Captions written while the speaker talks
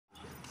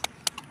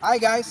Hi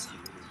guys,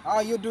 how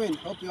are you doing?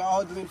 Hope you are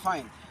all doing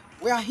fine.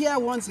 We are here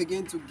once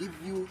again to give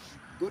you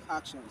good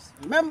actions.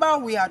 Remember,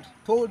 we had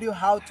told you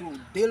how to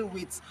deal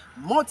with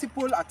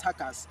multiple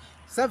attackers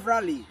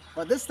severally,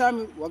 but this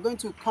time we're going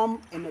to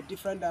come in a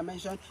different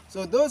dimension.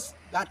 So those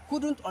that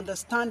couldn't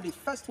understand the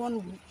first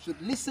one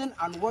should listen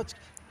and watch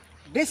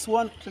this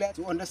one clear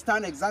to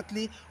understand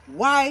exactly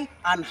why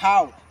and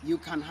how you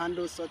can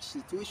handle such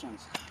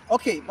situations.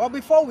 Okay, but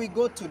before we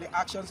go to the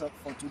actions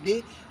for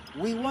today,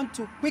 we want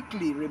to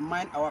quickly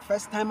remind our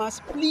first timers,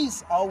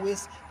 please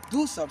always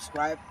do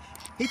subscribe,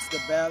 hit the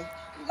bell,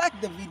 like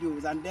the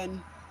videos, and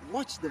then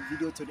watch the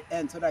video to the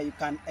end so that you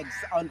can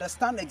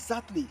understand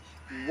exactly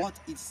what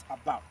it's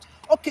about.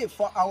 Okay,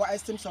 for our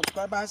esteemed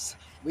subscribers,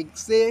 we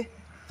say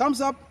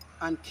thumbs up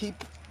and keep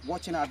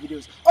watching our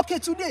videos. Okay,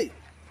 today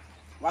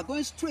we're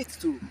going straight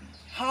to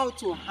how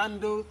to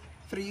handle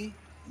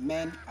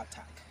three-men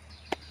attack.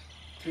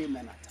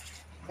 Three-men attack.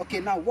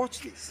 Okay, now watch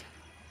this.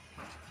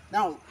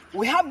 Now,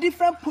 we have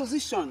different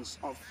positions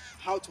of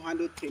how to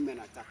handle three-men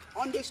attack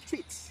on the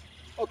streets.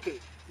 Okay,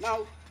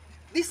 now,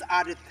 these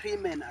are the three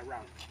men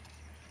around.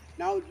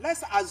 Now,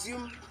 let's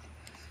assume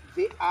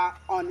they are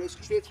on a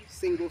straight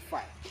single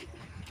file.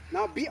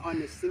 Now, be on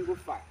a single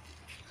file.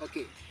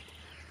 Okay.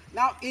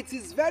 Now, it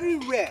is very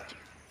rare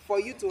for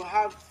you to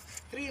have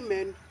three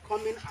men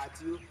coming at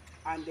you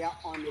and they are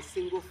on a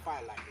single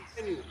file like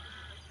this. Anyway,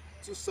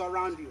 to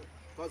surround you.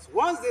 Because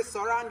once they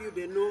surround you,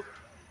 they know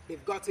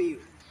they've gotten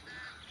you.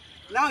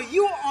 Now,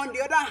 you, on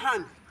the other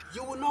hand,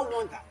 you will not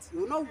want that.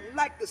 You will not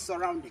like the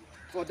surrounding,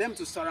 for them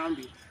to surround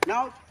you.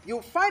 Now,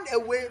 you find a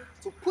way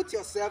to put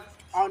yourself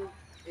on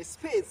a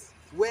space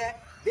where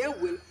they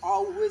will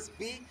always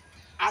be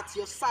at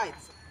your side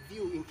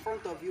view, in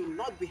front of you,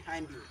 not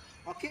behind you.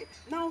 Okay,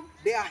 now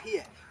they are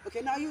here.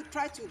 Okay, now you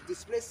try to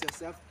displace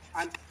yourself,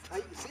 and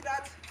you see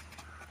that?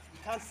 You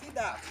can see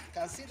that. You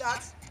can see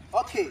that?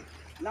 Okay,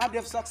 now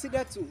they've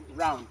succeeded to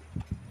round.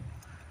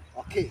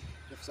 Okay,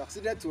 they've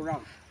succeeded to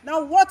round.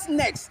 Now what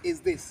next is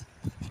this?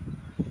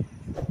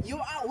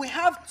 We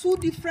have two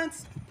different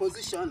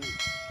positioning,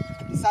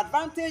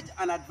 disadvantage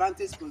and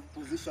advantage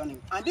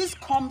positioning, and this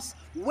comes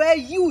where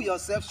you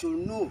yourself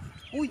should know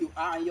who you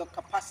are and your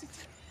capacity.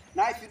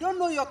 Now if you don't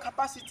know your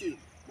capacity,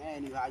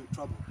 man, you are in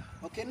trouble.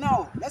 Okay,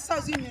 now let's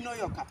assume you know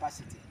your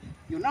capacity.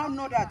 You now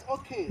know that,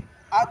 okay,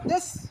 at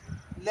this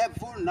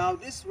level now,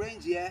 this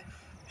range here,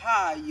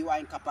 you are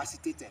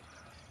incapacitated.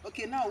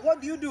 Okay, now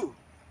what do? You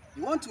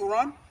want to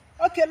run?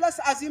 Okay, let's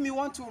assume you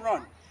want to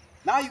run.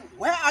 Now,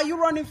 where are you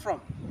running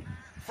from?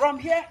 From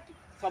here,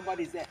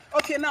 somebody's there.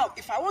 Okay, now,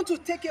 if I want to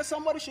take here,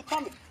 somebody should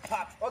come in.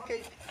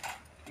 Okay,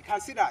 you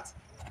can see that.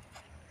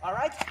 All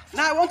right,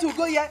 now I want to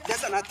go here,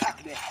 there's an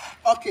attack there.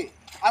 Okay,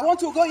 I want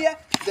to go here,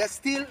 there's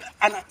still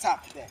an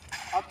attack there.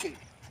 Okay,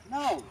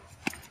 now,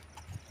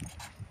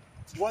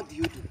 what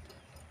do?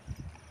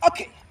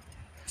 Okay,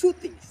 two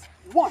things.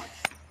 One,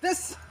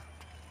 this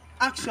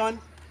action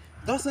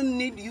doesn't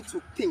need you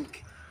to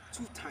think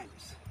two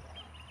times.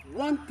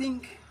 One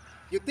thing,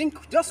 you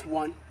think just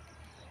one,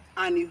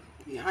 and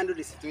you handle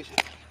the situation.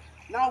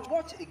 Now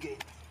watch again.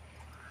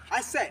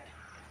 I said,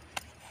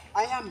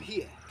 I am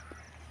here.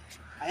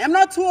 I am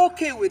not too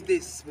okay with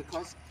this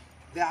because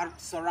they have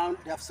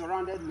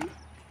surrounded me.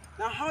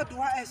 Now how do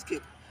I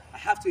escape? I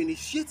have to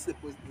initiate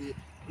the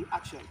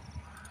action.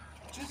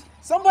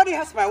 Somebody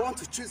else might want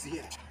to choose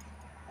here.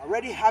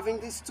 Already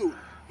having these two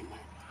in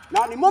mind.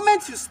 Now the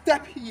moment you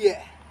step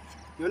here,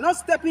 you're not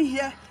stepping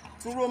here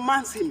to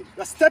romance him.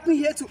 You're stepping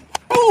here to,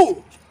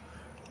 boom!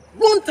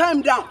 One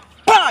time down,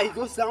 he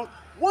goes down.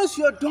 Once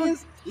you're done,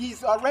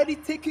 he's already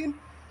taken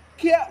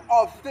care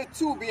of the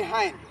two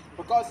behind.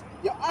 Because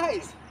your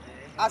eyes,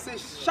 as a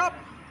sharp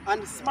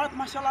and smart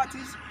martial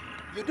artist,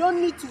 you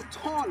don't need to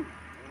turn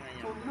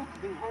to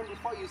look behind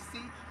before you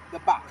see the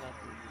back.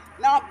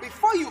 Now,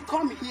 before you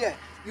come here,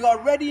 you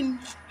already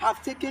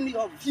have taken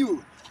your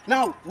view.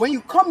 Now, when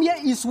you come here,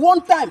 it's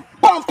one time,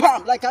 bam,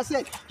 bam. Like I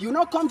said, you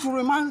not come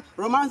to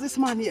romance this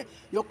man here.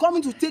 You're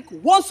coming to take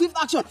one swift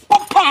action,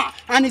 bam, bam,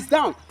 and it's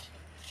down.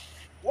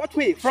 Watch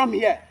me from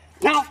here.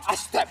 Now I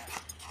step.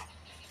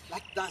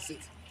 Like that's it.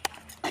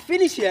 I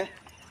finish here.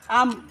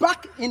 I'm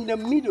back in the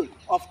middle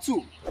of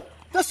two.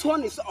 This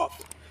one is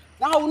off.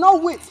 Now I will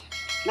not wait.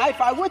 Now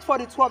if I wait for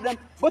the two of them,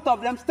 both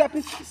of them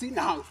stepping, you see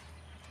now,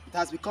 it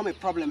has become a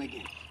problem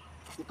again.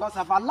 Because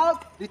I've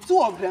allowed the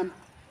two of them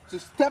to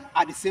step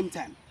at the same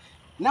time.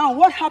 Now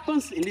what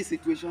happens in this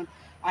situation?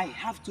 I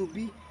have to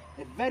be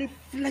a very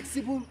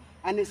flexible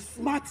and a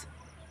smart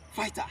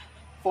fighter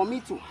for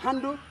me to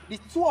handle the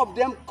two of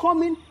them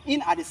coming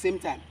in at the same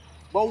time.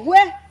 But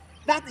where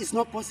that is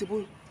not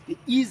possible, the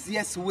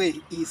easiest way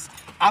is,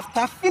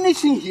 after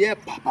finishing here,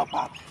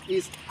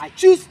 is I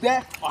choose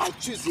there or I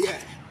choose here.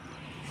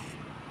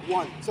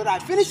 One. So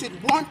that I finish with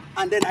one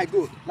and then I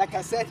go. Like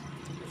I said,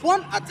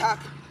 one attack,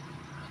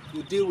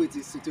 you deal with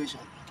this situation.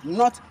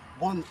 Not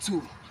 1,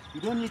 2.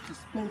 You don't need to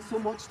spend so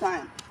much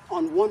time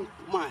on one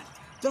man.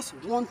 Just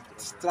one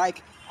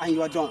strike and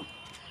you are done.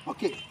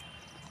 Okay.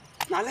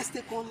 Now let's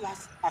take one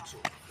last action.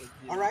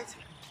 All right.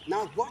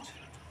 Now watch.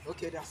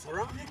 Okay, they're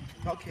surrounded.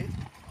 Okay.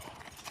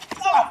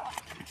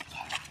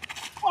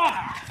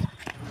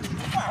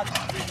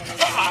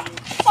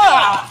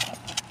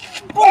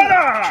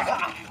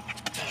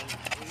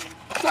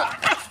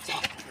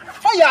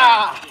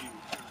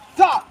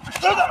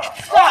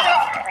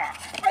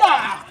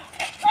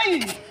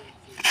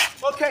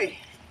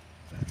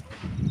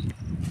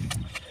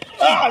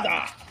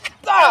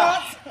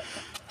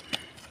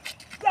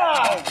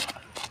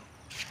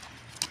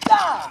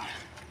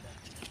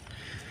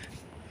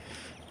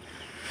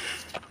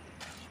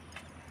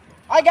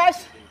 Alright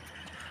guys,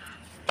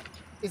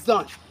 it's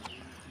done.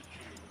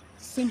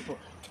 Simple.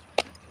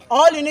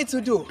 All you need to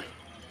do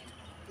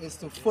is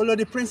to follow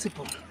the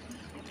principle.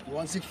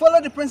 Once you follow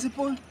the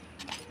principle,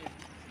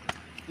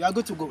 you are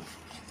good to go.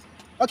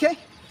 Okay?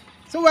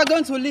 So we're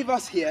going to leave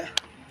us here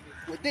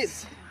with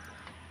this.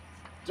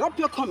 Drop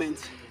your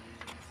comments.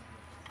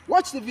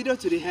 Watch the video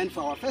to the end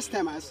for our first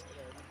timers,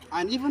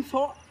 and even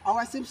for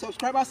our same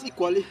subscribers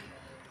equally.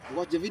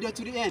 Watch the video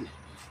to the end.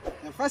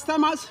 And first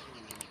timers,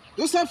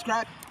 do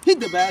subscribe,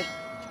 hit the bell,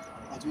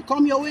 as we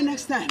come your way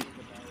next time.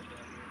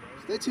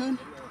 Stay tuned.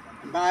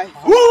 Bye.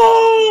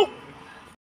 Woo!